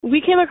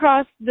we came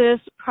across this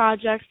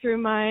project through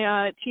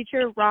my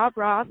teacher, Rob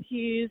Roth.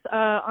 He's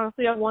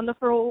honestly a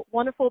wonderful,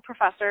 wonderful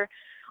professor,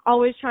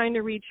 always trying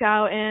to reach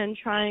out and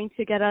trying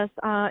to get us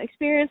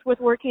experience with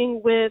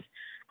working with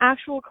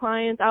actual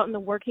clients out in the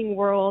working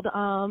world,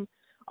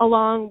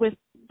 along with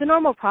the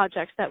normal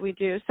projects that we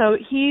do. So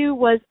he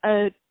was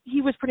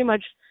pretty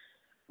much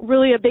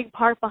really a big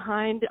part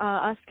behind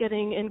us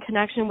getting in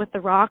connection with the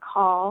Rock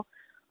Hall.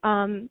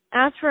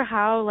 As for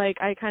how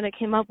I kind of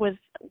came up with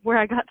where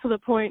I got to the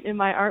point in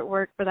my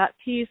artwork for that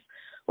piece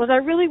was I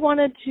really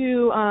wanted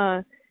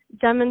to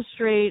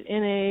demonstrate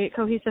in a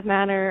cohesive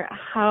manner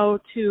how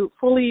to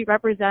fully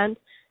represent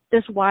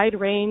this wide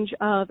range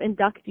of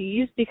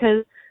inductees,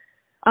 because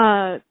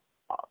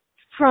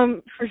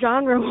for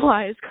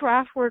genre-wise,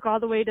 Kraftwerk all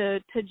the way to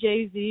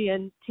Jay-Z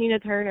and Tina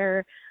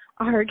Turner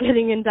are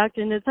getting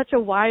inducted into such a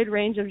wide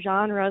range of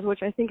genres,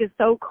 which I think is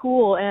so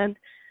cool. And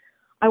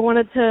I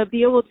wanted to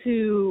be able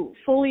to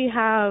fully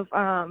have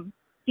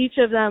each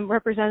of them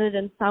represented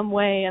in some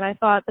way, and I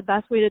thought the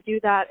best way to do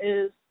that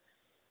is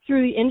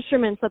through the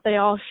instruments that they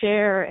all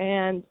share,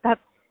 and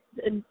that's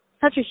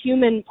such a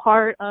human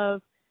part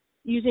of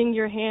using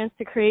your hands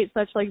to create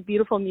such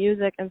beautiful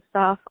music and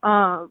stuff,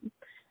 and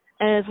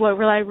is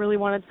what I really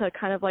wanted to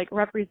kind of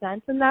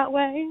represent in that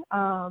way.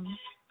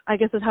 I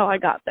guess is how I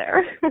got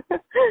there.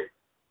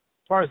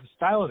 As far as the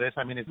style of this,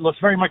 I mean, it looks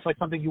very much like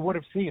something you would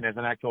have seen as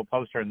an actual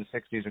poster in the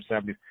 60s or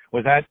 70s.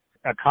 Was that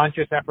a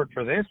conscious effort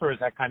for this, or is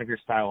that kind of your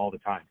style all the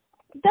time?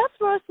 That's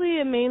mostly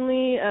and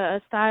mainly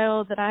a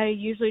style that I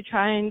usually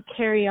try and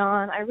carry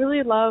on. I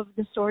really love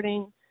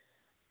distorting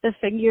the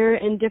figure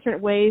in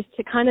different ways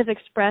to kind of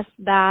express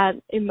that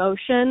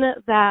emotion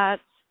that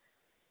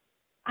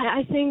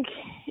I think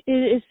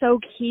is so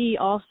key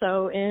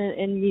also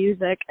in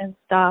music and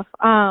stuff.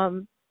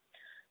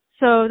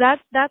 So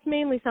that's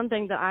mainly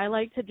something that I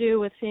like to do,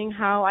 with seeing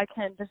how I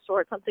can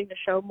distort something to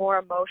show more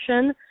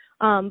emotion.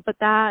 But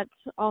that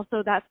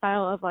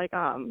style of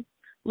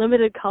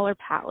limited color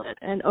palette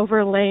and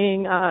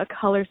overlaying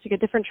colors to get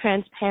different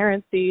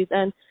transparencies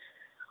and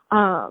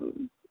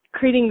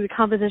creating the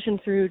composition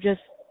through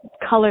just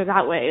color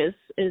that way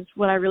is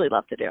what I really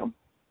love to do.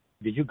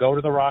 Did you go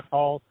to the Rock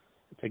Hall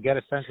to get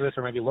a sense of this,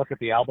 or maybe look at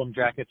the album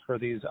jackets for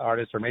these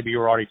artists, or maybe you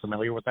were already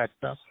familiar with that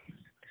stuff?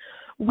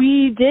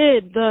 We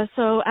did.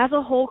 So as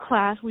a whole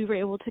class, we were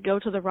able to go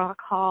to the Rock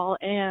Hall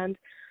and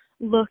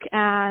look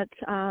at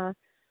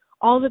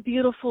all the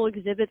beautiful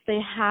exhibits they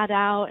had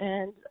out,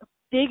 and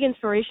big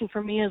inspiration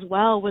for me as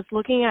well was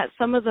looking at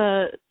some of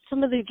the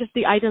just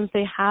the items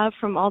they have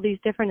from all these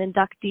different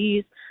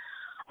inductees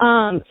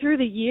through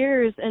the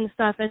years and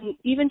stuff, and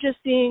even just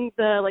seeing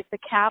the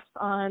caps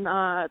on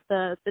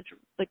the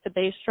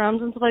bass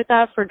drums and stuff like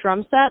that for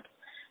drum sets,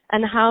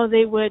 and how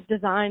they would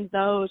design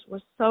those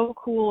was so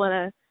cool, and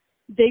a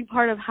big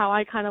part of how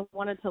I kind of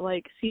wanted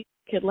to see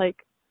if I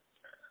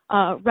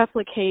could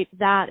replicate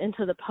that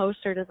into the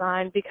poster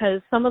design,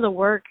 because some of the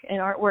work and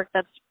artwork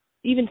that's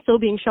even still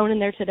being shown in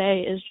there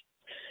today is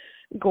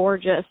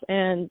gorgeous,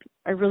 and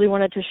I really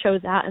wanted to show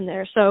that in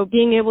there. So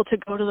being able to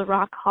go to the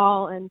Rock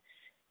Hall and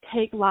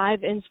take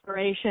live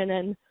inspiration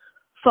and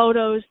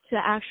photos to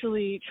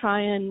actually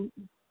try and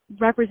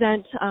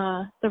represent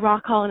the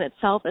Rock Hall in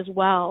itself as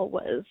well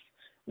was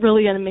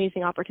really an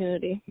amazing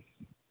opportunity.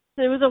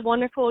 It was a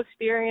wonderful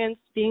experience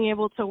being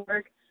able to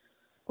work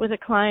with a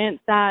client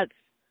that's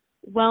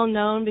well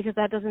known, because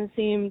that doesn't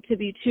seem to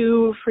be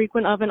too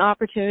frequent of an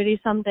opportunity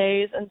some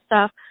days and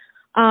stuff.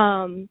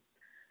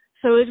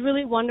 So it was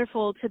really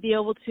wonderful to be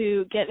able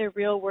to get a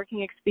real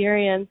working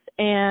experience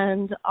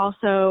and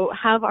also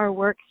have our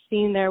work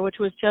seen there, which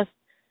was just,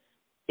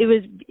 it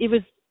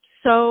was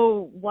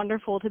so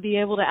wonderful to be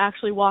able to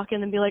actually walk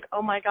in and be like,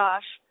 oh my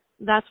gosh,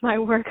 that's my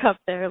work up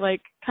there,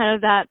 kind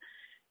of that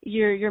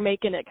you're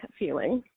making it feeling.